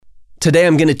Today,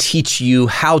 I'm going to teach you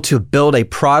how to build a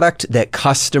product that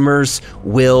customers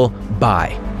will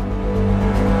buy.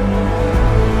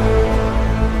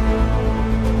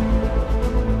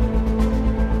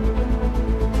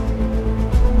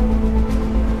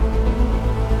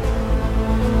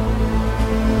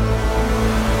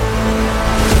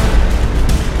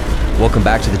 Welcome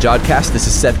back to the Jodcast. This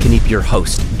is Seth Kniep, your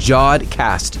host.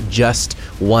 Jodcast, just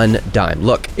one dime.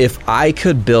 Look, if I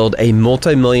could build a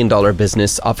multi-million-dollar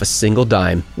business off a single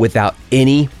dime without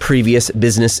any previous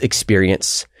business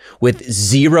experience, with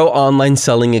zero online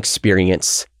selling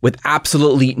experience, with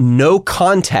absolutely no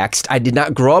context, I did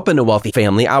not grow up in a wealthy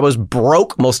family. I was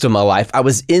broke most of my life. I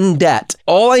was in debt.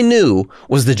 All I knew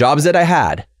was the jobs that I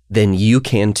had. Then you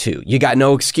can too. You got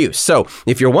no excuse. So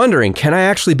if you're wondering, can I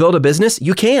actually build a business?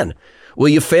 You can. Will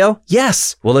you fail?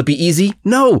 Yes. Will it be easy?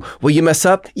 No. Will you mess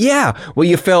up? Yeah. Will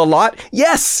you fail a lot?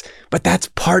 Yes. But that's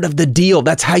part of the deal.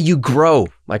 That's how you grow.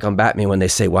 Like on Batman when they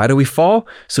say, why do we fall?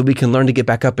 So we can learn to get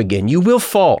back up again. You will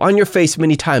fall on your face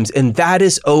many times, and that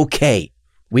is okay.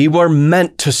 We were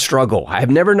meant to struggle. I have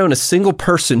never known a single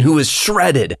person who was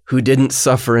shredded who didn't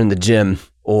suffer in the gym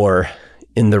or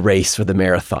in the race or the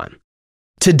marathon.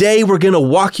 Today, we're going to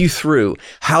walk you through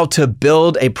how to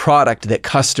build a product that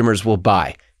customers will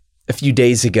buy. A few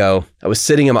days ago, I was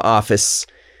sitting in my office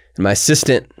and my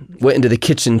assistant went into the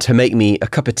kitchen to make me a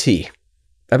cup of tea.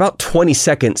 About 20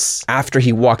 seconds after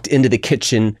he walked into the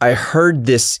kitchen, I heard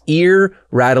this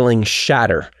ear-rattling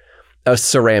shatter of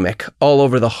ceramic all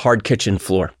over the hard kitchen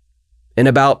floor. In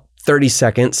about 30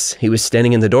 seconds, he was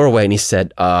standing in the doorway and he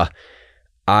said,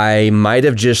 I might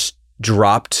have just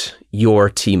dropped your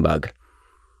tea mug.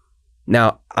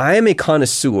 Now, I am a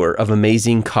connoisseur of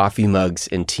amazing coffee mugs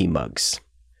and tea mugs.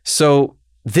 So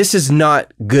this is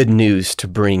not good news to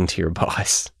bring to your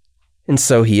boss. And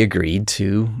so he agreed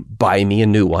to buy me a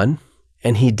new one,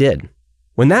 and he did.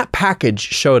 When that package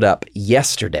showed up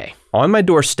yesterday on my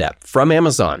doorstep from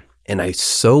Amazon, and I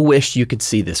so wish you could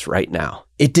see this right now,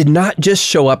 it did not just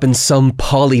show up in some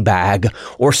poly bag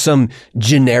or some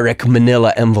generic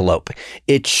manila envelope.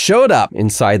 It showed up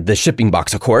inside the shipping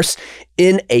box, of course,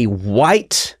 in a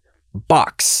white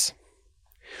box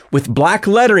with black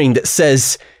lettering that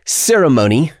says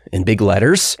ceremony in big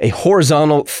letters, a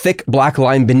horizontal thick black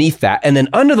line beneath that, and then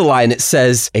under the line it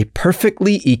says a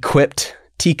perfectly equipped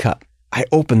teacup. I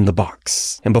opened the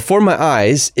box, and before my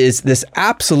eyes is this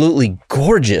absolutely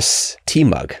gorgeous tea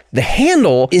mug. The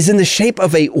handle is in the shape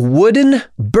of a wooden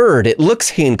bird. It looks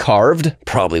hand-carved.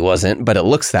 Probably wasn't, but it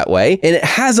looks that way. And it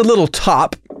has a little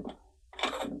top.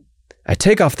 I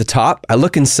take off the top, I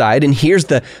look inside, and here's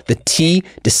the tea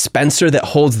dispenser that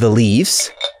holds the leaves.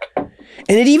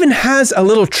 And it even has a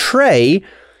little tray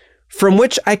from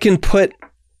which I can put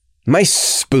my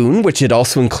spoon, which it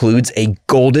also includes a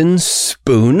golden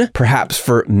spoon, perhaps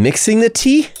for mixing the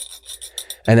tea.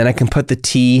 And then I can put the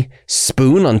tea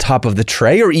spoon on top of the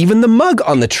tray or even the mug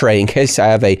on the tray in case I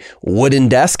have a wooden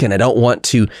desk and I don't want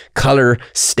to color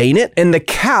stain it. And the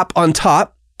cap on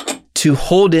top to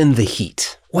hold in the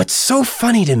heat. What's so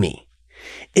funny to me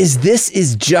is this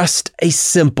is just a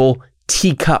simple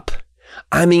teacup.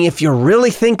 I mean, if you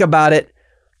really think about it,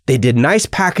 they did nice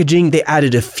packaging, they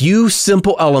added a few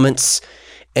simple elements,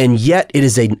 and yet it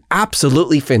is an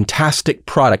absolutely fantastic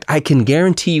product. I can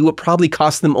guarantee you it probably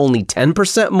cost them only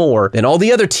 10% more than all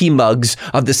the other tea mugs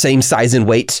of the same size and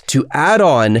weight to add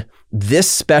on this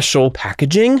special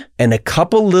packaging and a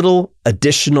couple little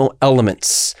additional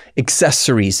elements,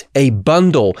 accessories, a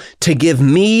bundle to give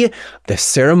me the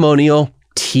ceremonial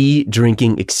tea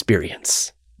drinking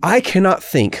experience. I cannot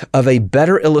think of a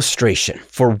better illustration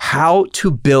for how to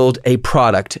build a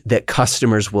product that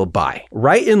customers will buy.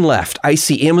 Right and left, I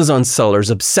see Amazon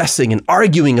sellers obsessing and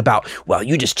arguing about, well,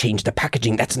 you just changed the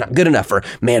packaging, that's not good enough. Or,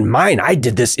 man, I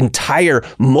did this entire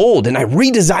mold and I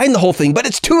redesigned the whole thing, but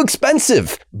it's too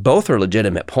expensive. Both are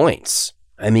legitimate points.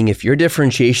 I mean, if your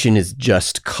differentiation is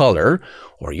just color,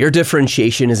 or your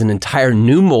differentiation is an entire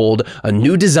new mold, a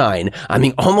new design, I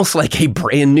mean, almost like a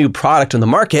brand new product on the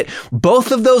market,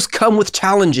 both of those come with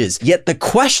challenges. Yet the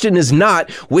question is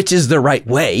not which is the right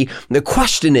way. The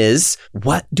question is,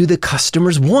 what do the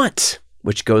customers want?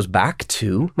 Which goes back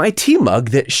to my tea mug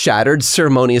that shattered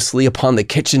ceremoniously upon the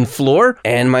kitchen floor,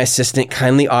 and my assistant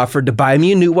kindly offered to buy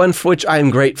me a new one, for which I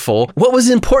am grateful. What was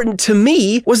important to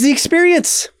me was the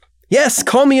experience. Yes,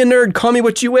 call me a nerd, call me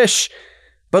what you wish.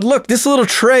 But look, this little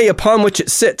tray upon which it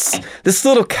sits, this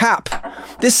little cap,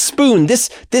 this spoon,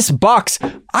 this box,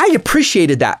 I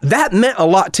appreciated that. That meant a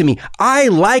lot to me. I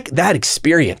like that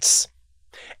experience.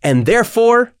 And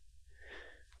therefore,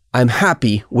 I'm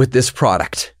happy with this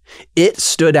product. It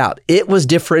stood out. It was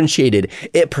differentiated.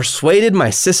 It persuaded my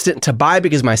assistant to buy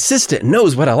because my assistant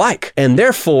knows what I like. And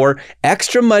therefore,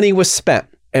 extra money was spent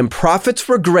and profits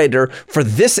were greater for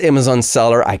this Amazon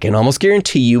seller, I can almost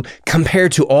guarantee you,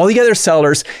 compared to all the other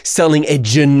sellers selling a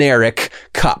generic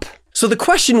cup. So the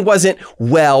question wasn't,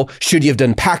 well, should you have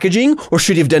done packaging or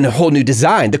should you have done a whole new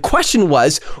design? The question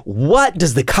was, what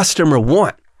does the customer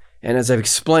want? And as I've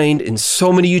explained in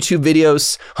so many YouTube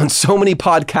videos, on so many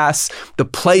podcasts, the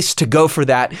place to go for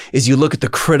that is you look at the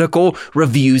critical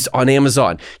reviews on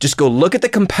Amazon. Just go look at the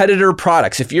competitor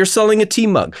products. If you're selling a tea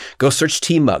mug, go search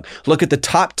tea mug. Look at the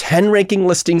top 10 ranking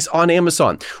listings on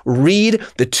Amazon. Read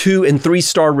the 2 and 3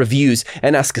 star reviews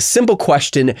and ask a simple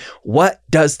question, what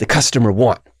does the customer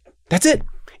want? That's it.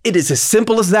 It is as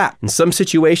simple as that. In some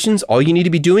situations, all you need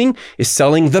to be doing is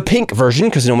selling the pink version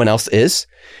because no one else is.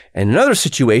 And in other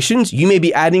situations, you may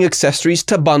be adding accessories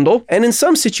to bundle. And in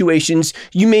some situations,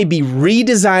 you may be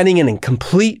redesigning a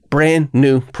complete brand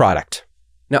new product.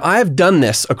 Now, I have done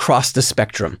this across the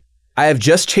spectrum. I have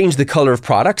just changed the color of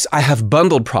products. I have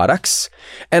bundled products,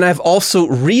 and I've also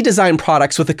redesigned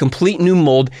products with a complete new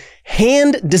mold,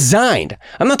 hand designed.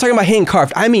 I'm not talking about hand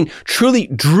carved. I mean, truly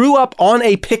drew up on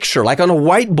a picture, like on a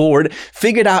whiteboard,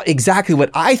 figured out exactly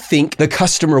what I think the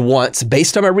customer wants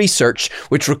based on my research,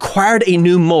 which required a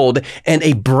new mold and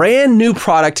a brand new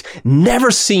product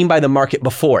never seen by the market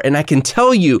before. And I can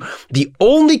tell you, the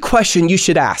only question you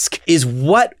should ask is,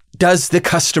 what does the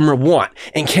customer want?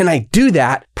 And can I do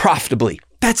that profitably?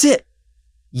 That's it.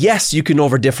 Yes, you can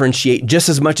over differentiate just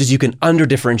as much as you can under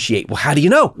differentiate. Well, how do you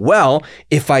know? Well,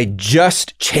 if I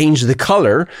just change the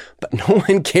color, but no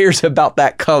one cares about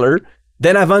that color,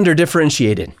 then I've under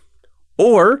differentiated.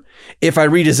 Or if I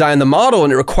redesign the model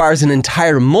and it requires an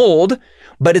entire mold,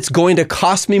 but it's going to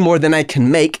cost me more than I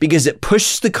can make because it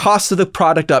pushes the cost of the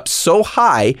product up so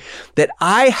high that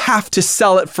I have to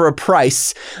sell it for a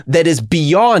price that is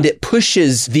beyond, it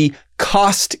pushes the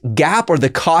cost gap or the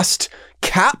cost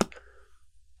cap,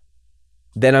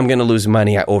 then I'm going to lose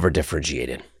money. I over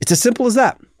differentiated. It's as simple as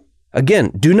that.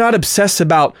 Again, do not obsess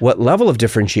about what level of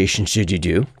differentiation should you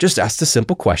do. Just ask the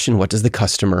simple question, what does the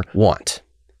customer want?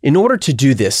 In order to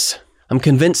do this, I'm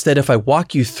convinced that if I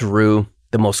walk you through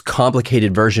the most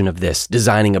complicated version of this,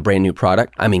 designing a brand new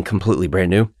product, I mean completely brand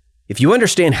new, if you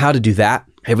understand how to do that,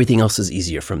 everything else is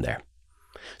easier from there.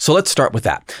 So let's start with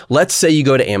that. Let's say you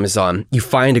go to Amazon, you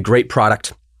find a great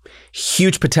product,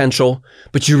 huge potential,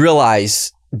 but you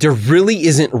realize there really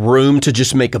isn't room to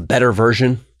just make a better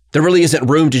version. There really isn't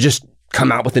room to just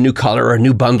come out with a new color or a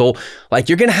new bundle. Like,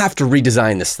 you're going to have to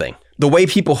redesign this thing. The way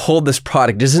people hold this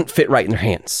product doesn't fit right in their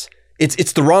hands.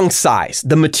 It's the wrong size.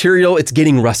 The material, it's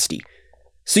getting rusty.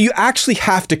 So you actually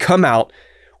have to come out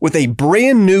with a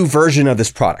brand new version of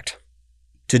this product.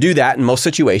 To do that, in most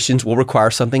situations, will require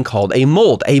something called a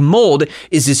mold. A mold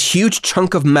is this huge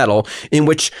chunk of metal in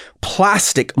which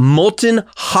plastic, molten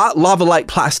hot lava-like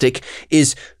plastic,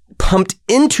 is pumped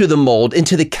into the mold,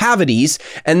 into the cavities,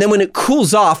 and then when it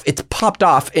cools off, it's popped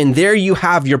off, and there you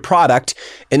have your product,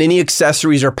 and any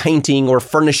accessories or painting or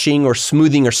furnishing or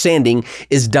smoothing or sanding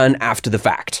is done after the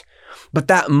fact. But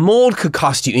that mold could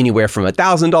cost you anywhere from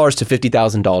 $1,000 to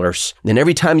 $50,000. And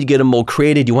every time you get a mold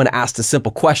created, you want to ask the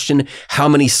simple question, how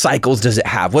many cycles does it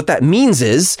have? What that means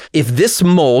is, if this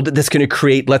mold that's going to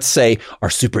create, let's say, our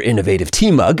super innovative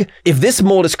tea mug, if this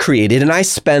mold is created and I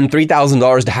spend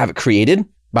 $3,000 to have it created,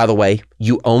 by the way,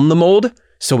 you own the mold.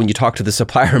 So when you talk to the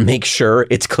supplier, make sure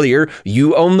it's clear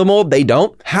you own the mold, they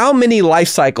don't. How many life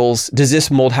cycles does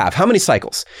this mold have? How many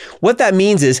cycles? What that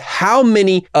means is, how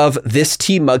many of this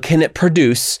tea mug can it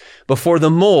produce before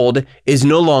the mold is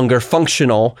no longer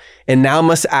functional and now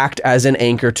must act as an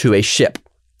anchor to a ship?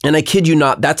 And I kid you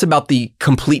not, that's about the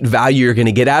complete value you're going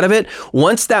to get out of it.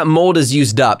 Once that mold is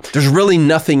used up, there's really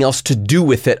nothing else to do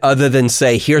with it other than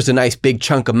say, here's a nice big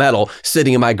chunk of metal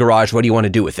sitting in my garage. What do you want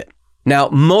to do with it? Now,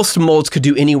 most molds could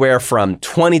do anywhere from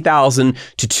 20,000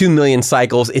 to 2 million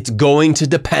cycles. It's going to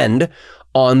depend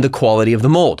on the quality of the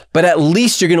mold. But at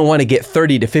least you're going to want to get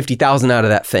 30 to 50,000 out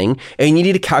of that thing, and you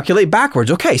need to calculate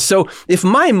backwards. Okay, so if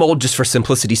my mold, just for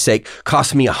simplicity's sake,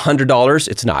 cost me $100,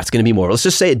 it's not, it's going to be more. Let's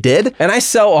just say it did, and I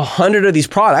sell 100 of these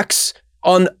products.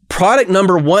 On product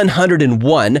number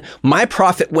 101, my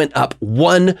profit went up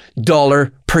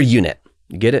 $1 per unit.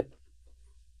 You get it?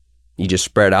 You just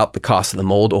spread out the cost of the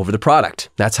mold over the product.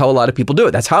 That's how a lot of people do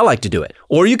it. That's how I like to do it.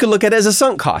 Or you could look at it as a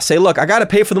sunk cost. Say, look, I got to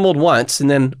pay for the mold once and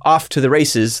then off to the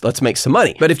races. Let's make some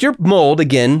money. But if your mold,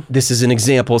 again, this is an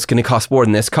example, it's going to cost more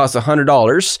than this, costs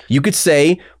 $100. You could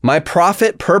say my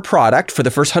profit per product for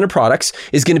the first 100 products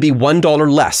is going to be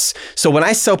 $1 less. So when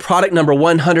I sell product number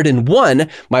 101,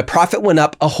 my profit went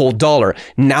up a whole dollar.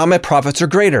 Now my profits are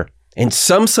greater. And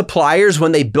some suppliers,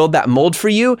 when they build that mold for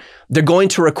you, they're going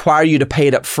to require you to pay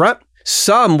it up front.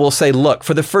 Some will say, look,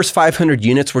 for the first 500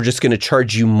 units, we're just going to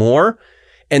charge you more,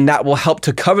 and that will help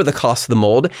to cover the cost of the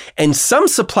mold. And some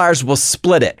suppliers will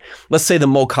split it. Let's say the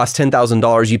mold costs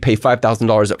 $10,000, you pay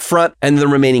 $5,000 up front, and the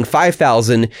remaining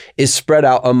 $5,000 is spread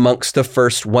out amongst the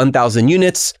first 1,000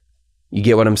 units. You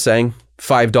get what I'm saying?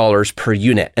 $5 per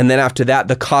unit. And then after that,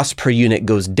 the cost per unit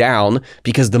goes down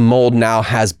because the mold now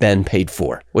has been paid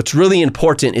for. What's really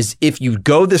important is if you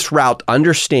go this route,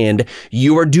 understand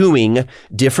you are doing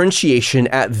differentiation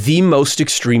at the most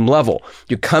extreme level.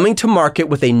 You're coming to market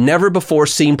with a never before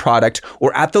seen product,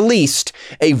 or at the least,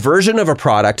 a version of a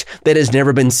product that has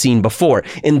never been seen before.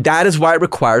 And that is why it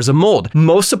requires a mold.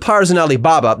 Most suppliers in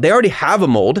Alibaba, they already have a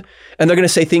mold, and they're going to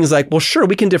say things like, well, sure,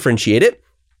 we can differentiate it.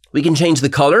 We can change the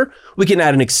color. We can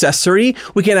add an accessory.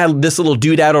 We can add this little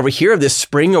doodad over here, this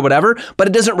spring or whatever, but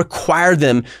it doesn't require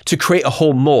them to create a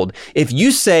whole mold. If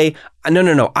you say,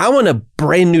 no, I want a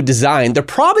brand new design, they're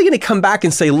probably going to come back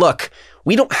and say, look,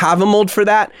 we don't have a mold for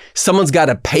that. Someone's got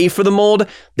to pay for the mold.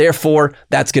 Therefore,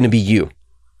 that's going to be you.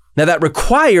 Now that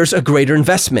requires a greater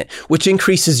investment, which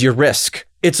increases your risk.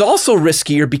 It's also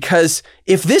riskier because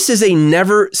if this is a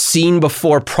never seen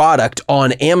before product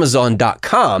on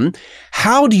Amazon.com,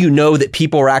 how do you know that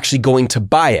people are actually going to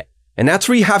buy it? And that's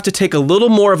where you have to take a little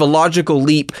more of a logical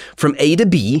leap from A to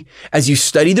B as you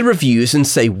study the reviews and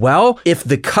say, well, if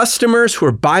the customers who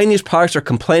are buying these products are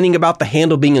complaining about the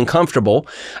handle being uncomfortable,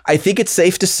 I think it's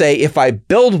safe to say if I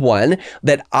build one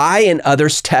that I and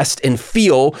others test and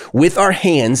feel with our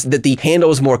hands that the handle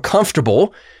is more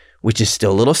comfortable, which is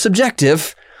still a little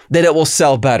subjective, that it will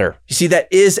sell better. You see, that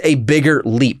is a bigger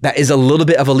leap. That is a little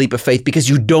bit of a leap of faith because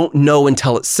you don't know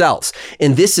until it sells.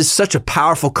 And this is such a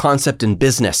powerful concept in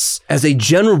business. As a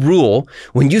general rule,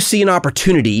 when you see an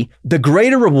opportunity, the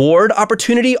greater reward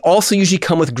opportunity also usually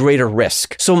come with greater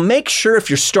risk. So make sure if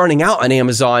you're starting out on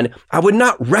Amazon, I would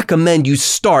not recommend you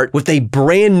start with a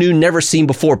brand new, never seen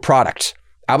before product.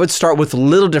 I would start with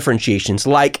little differentiations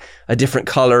like a different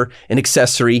color, an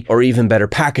accessory, or even better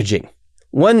packaging.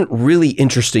 One really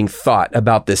interesting thought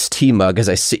about this tea mug as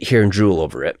I sit here and drool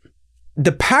over it.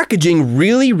 The packaging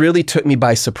really took me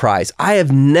by surprise. I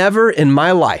have never in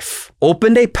my life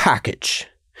opened a package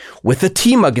with a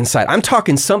tea mug inside. I'm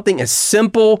talking something as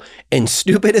simple and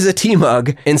stupid as a tea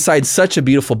mug inside such a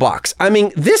beautiful box. I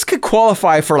mean, this could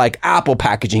qualify for like Apple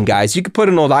packaging, guys. You could put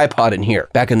an old iPod in here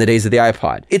back in the days of the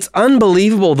iPod. It's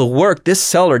unbelievable the work this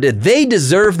seller did. They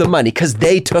deserve the money because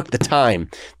they took the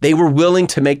time. They were willing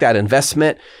to make that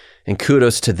investment, and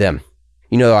kudos to them.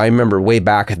 You know, I remember way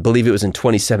back, I believe it was in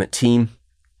 2017,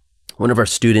 one of our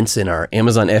students in our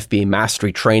Amazon FBA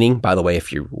mastery training. By the way,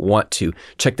 if you want to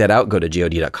check that out, go to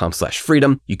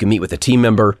god.com/freedom. You can meet with a team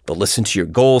member. They'll listen to your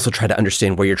goals. They'll try to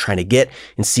understand where you're trying to get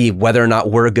and see whether or not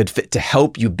we're a good fit to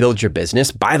help you build your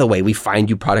business. By the way, we find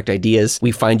you product ideas.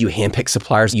 We find you handpicked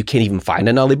suppliers you can't even find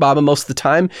on Alibaba most of the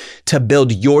time to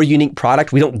build your unique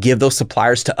product. We don't give those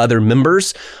suppliers to other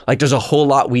members. Like there's a whole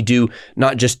lot we do,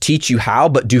 not just teach you how,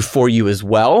 but do for you as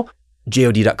well.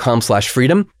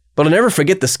 god.com/freedom. But I'll never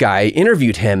forget this guy. I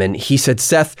interviewed him and he said,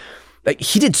 Seth, like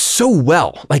he did so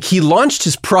well. Like he launched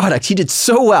his product. He did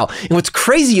so well. And what's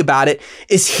crazy about it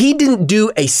is he didn't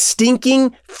do a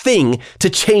stinking thing to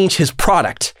change his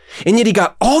product. And yet he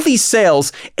got all these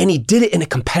sales and he did it in a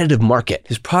competitive market.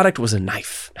 His product was a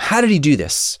knife. How did he do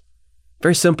this?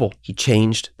 Very simple. He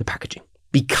changed the packaging.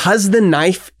 Because the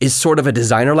knife is sort of a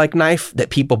designer-like knife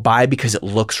that people buy because it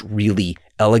looks really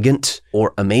elegant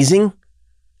or amazing,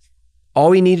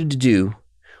 all he needed to do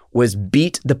was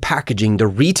beat the packaging, the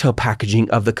retail packaging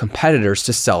of the competitors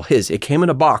to sell his. It came in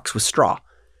a box with straw.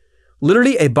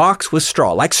 Literally a box with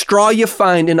straw, like straw you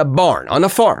find in a barn on a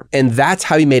farm. And that's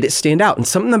how he made it stand out. And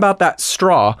something about that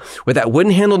straw with that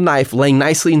wooden handled knife laying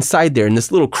nicely inside there in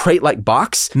this little crate-like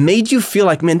box made you feel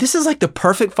like, man, this is like the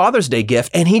perfect Father's Day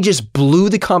gift. And he just blew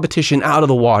the competition out of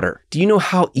the water. Do you know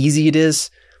how easy it is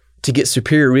to get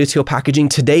superior retail packaging?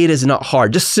 Today, it is not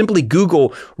hard. Just simply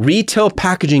Google retail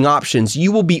packaging options.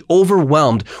 You will be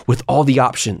overwhelmed with all the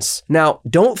options. Now,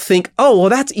 don't think, oh, well,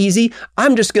 that's easy.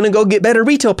 I'm just going to go get better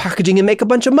retail packaging and make a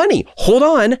bunch of money. Hold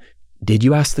on. Did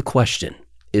you ask the question?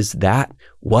 Is that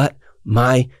what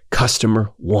my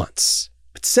customer wants?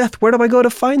 But Seth, where do I go to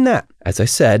find that? As I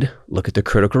said, look at the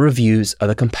critical reviews of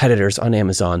the competitors on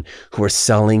Amazon who are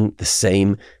selling the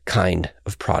same kind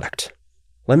of product.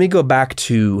 Let me go back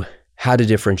to how to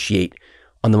differentiate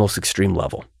on the most extreme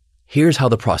level. Here's how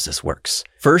the process works.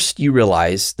 First, you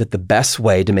realize that the best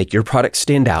way to make your product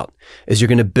stand out is you're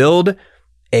going to build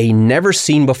a never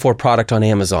seen before product on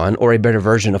Amazon or a better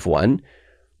version of one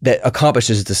that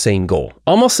accomplishes the same goal.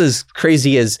 Almost as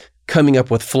crazy as coming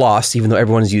up with floss, even though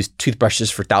everyone has used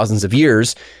toothbrushes for thousands of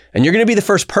years, and you're going to be the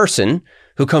first person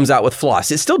who comes out with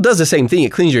floss. It still does the same thing.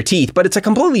 It cleans your teeth, but it's a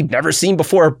completely never seen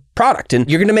before product. And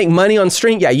you're going to make money on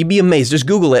string. Yeah, you'd be amazed. Just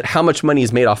Google it, how much money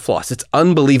is made off floss. It's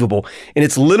unbelievable. And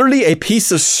it's literally a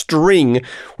piece of string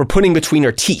we're putting between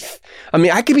our teeth. I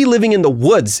mean, I could be living in the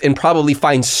woods and probably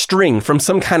find string from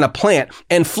some kind of plant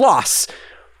and floss.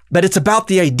 But it's about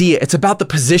the idea. It's about the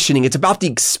positioning. It's about the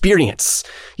experience.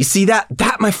 You see that?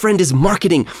 That, my friend, is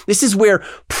marketing. This is where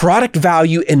product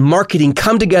value and marketing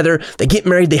come together. They get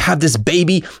married. They have this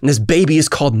baby, and this baby is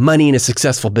called money in a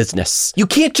successful business. You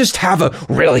can't just have a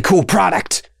really cool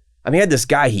product. I mean, I had this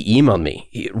guy, he emailed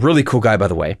me. Really cool guy, by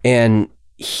the way. And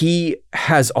he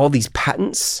has all these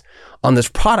patents on this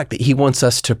product that he wants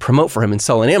us to promote for him and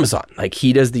sell on Amazon. Like,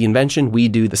 he does the invention, we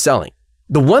do the selling.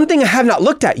 The one thing I have not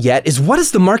looked at yet is, what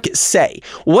does the market say?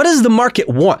 What does the market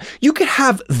want? You could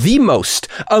have the most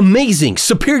amazing,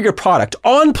 superior product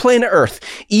on planet Earth,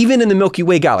 even in the Milky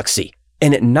Way galaxy,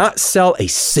 and it not sell a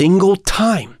single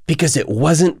time because it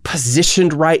wasn't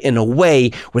positioned right in a way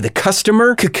where the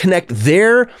customer could connect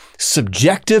their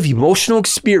subjective emotional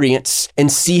experience and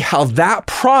see how that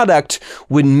product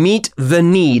would meet the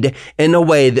need in a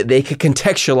way that they could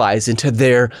contextualize into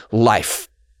their life.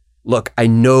 Look, I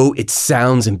know it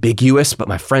sounds ambiguous, but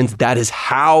my friends, that is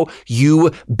how you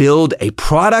build a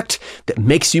product that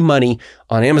makes you money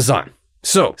on Amazon.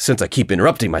 So, since I keep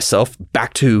interrupting myself,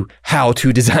 back to how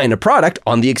to design a product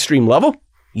on the extreme level.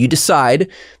 You decide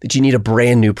that you need a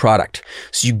brand new product.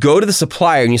 So you go to the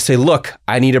supplier and you say, look,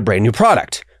 I need a brand new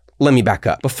product. Let me back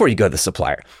up. Before you go to the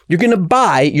supplier, you're going to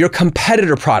buy your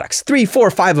competitor products, 3, 4,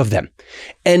 5 of them,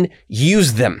 and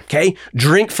use them, okay?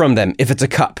 Drink from them if it's a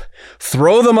cup.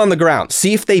 Throw them on the ground.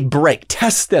 See if they break.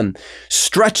 Test them.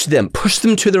 Stretch them. Push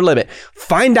them to their limit.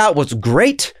 Find out what's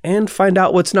great and find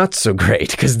out what's not so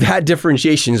great, because that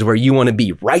differentiation is where you want to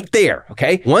be, right there,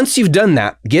 okay? Once you've done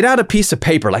that, get out a piece of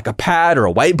paper like a pad or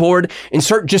a whiteboard and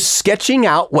start just sketching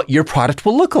out what your product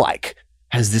will look like.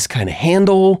 Has this kind of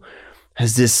handle?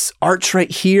 Has this arch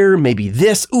right here? Maybe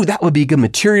this. Ooh, that would be a good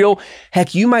material.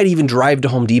 Heck, you might even drive to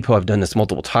Home Depot. I've done this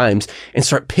multiple times, and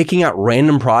start picking out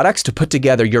random products to put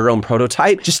together your own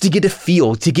prototype just to get a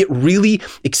feel, to get really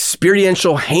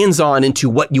experiential, hands-on into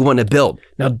what you want to build.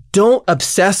 Now, don't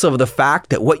obsess over the fact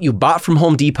that what you bought from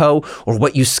Home Depot or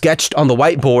what you sketched on the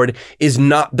whiteboard is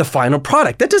not the final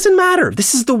product. That doesn't matter.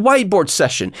 This is the whiteboard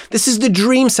session. This is the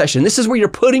dream session. This is where you're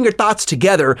putting your thoughts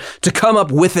together to come up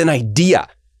with an idea.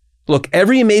 Look,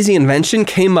 every amazing invention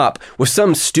came up with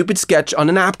some stupid sketch on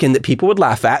a napkin that people would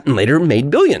laugh at and later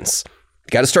made billions. You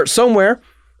got to start somewhere,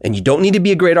 and you don't need to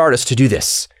be a great artist to do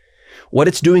this. What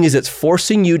it's doing is it's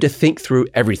forcing you to think through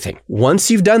everything.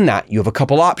 Once you've done that, you have a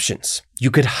couple options.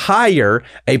 You could hire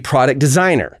a product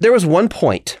designer. There was one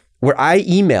point where I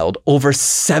emailed over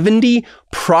 70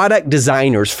 product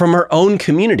designers from our own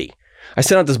community. I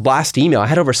sent out this blast email. I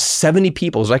had over 70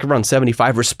 people, it was like around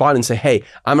 75, respond and say, hey,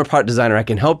 I'm a product designer, I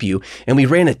can help you. And we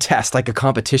ran a test, like a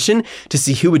competition, to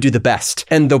see who would do the best.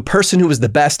 And the person who was the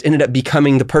best ended up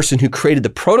becoming the person who created the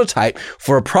prototype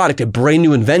for a product, a brand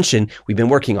new invention we've been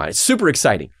working on. It's super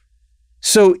exciting.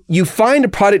 So you find a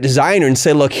product designer and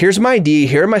say, look, here's my idea,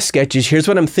 here are my sketches, here's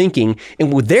what I'm thinking.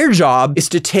 And their job is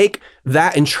to take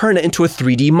that and turn it into a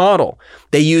 3D model.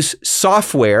 They use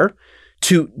software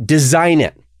to design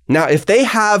it. Now, if they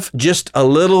have just a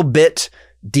little bit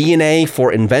DNA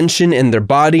for invention in their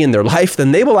body and their life,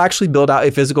 then they will actually build out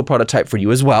a physical prototype for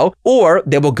you as well, or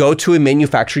they will go to a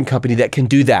manufacturing company that can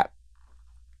do that.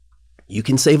 You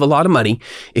can save a lot of money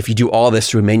if you do all this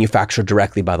through a manufacturer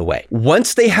directly, by the way.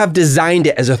 Once they have designed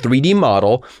it as a 3D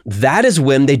model, that is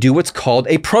when they do what's called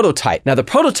a prototype. Now, the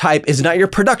prototype is not your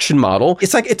production model.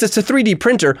 It's a 3D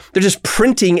printer. They're just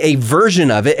printing a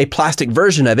version of it, a plastic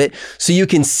version of it, so you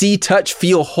can see, touch,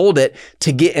 feel, hold it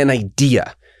to get an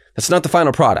idea. That's not the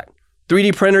final product.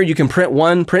 3D printer, you can print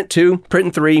 1, print 2,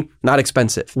 print 3, not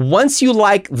expensive. Once you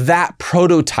like that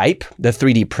prototype, the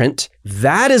 3D print,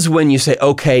 that is when you say,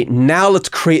 okay, now let's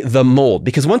create the mold.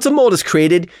 Because once a mold is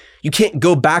created, You can't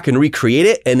go back and recreate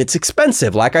it, and it's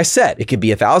expensive. Like I said, it could be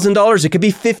 $1,000, it could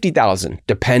be $50,000,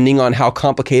 depending on how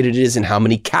complicated it is and how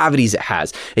many cavities it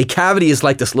has. A cavity is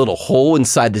like this little hole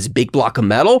inside this big block of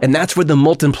metal, and that's where the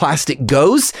molten plastic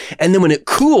goes. And then when it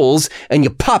cools and you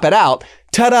pop it out,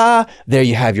 ta-da, there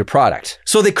you have your product.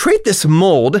 So they create this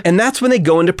mold, and that's when they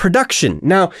go into production.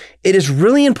 Now, it is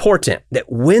really important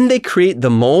that when they create the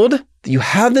mold, you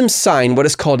have them sign what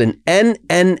is called an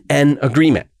NNN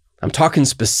agreement. I'm talking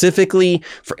specifically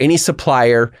for any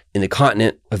supplier in the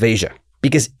continent of Asia.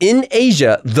 Because in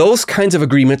Asia, those kinds of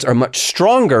agreements are much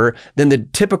stronger than the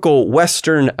typical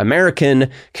Western American,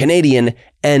 Canadian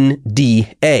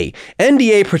NDA.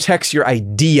 NDA protects your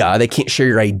idea. They can't share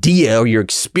your idea or your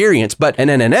experience, but an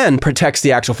NNN protects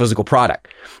the actual physical product.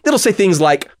 It'll say things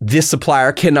like, this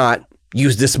supplier cannot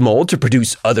use this mold to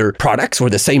produce other products or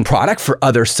the same product for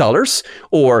other sellers,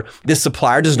 or this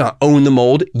supplier does not own the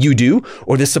mold, you do,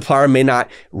 or this supplier may not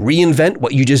reinvent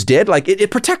what you just did. Like it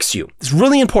protects you. It's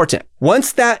really important.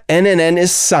 Once that NNN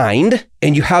is signed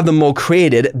and you have the mold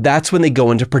created, that's when they go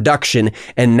into production.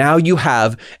 And now you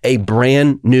have a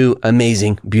brand new,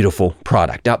 amazing, beautiful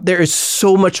product. Now, there is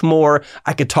so much more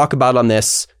I could talk about on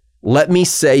this. Let me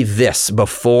say this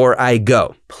before I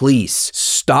go. Please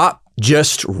stop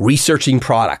just researching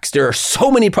products. There are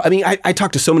so many, I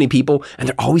talk to so many people and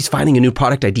they're always finding a new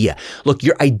product idea. Look,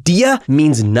 your idea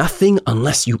means nothing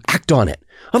unless you act on it.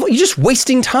 You're just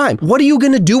wasting time. What are you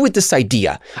going to do with this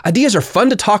idea? Ideas are fun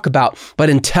to talk about, but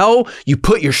until you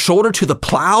put your shoulder to the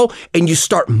plow and you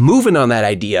start moving on that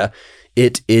idea,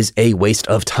 it is a waste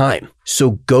of time.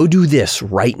 So go do this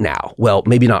right now. Well,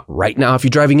 maybe not right now if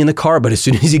you're driving in the car, but as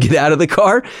soon as you get out of the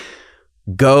car,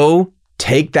 go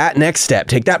take that next step.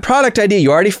 Take that product idea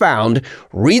you already found,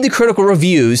 read the critical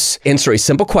reviews, answer a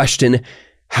simple question.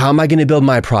 How am I going to build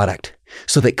my product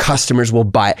so that customers will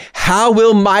buy it? How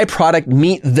will my product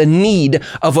meet the need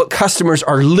of what customers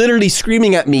are literally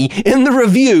screaming at me in the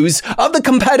reviews of the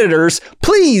competitors?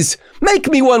 Please make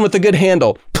me one with a good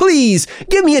handle. Please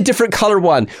give me a different color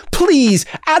one. Please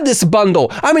add this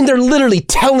bundle. They're literally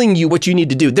telling you what you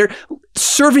need to do. They're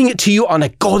serving it to you on a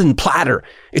golden platter.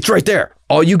 It's right there.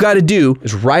 All you got to do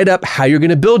is write up how you're going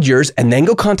to build yours and then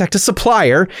go contact a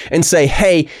supplier and say,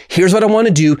 hey, here's what I want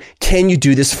to do. Can you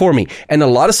do this for me? And a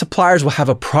lot of suppliers will have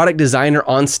a product designer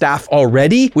on staff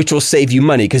already, which will save you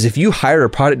money. Because if you hire a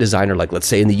product designer, like let's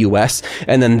say in the US,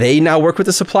 and then they now work with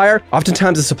the supplier,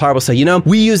 oftentimes the supplier will say,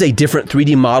 we use a different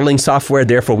 3D modeling software,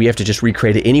 therefore we have to just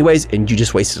recreate it anyways, and you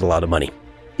just wasted a lot of money.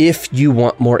 If you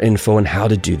want more info on how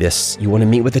to do this, you want to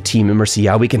meet with a team member, see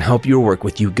how we can help you or work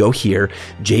with you, go here,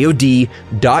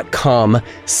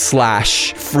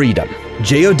 jod.com/freedom,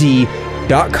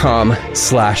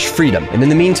 jod.com/freedom. And in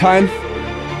the meantime,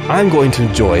 I'm going to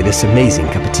enjoy this amazing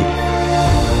cup of tea.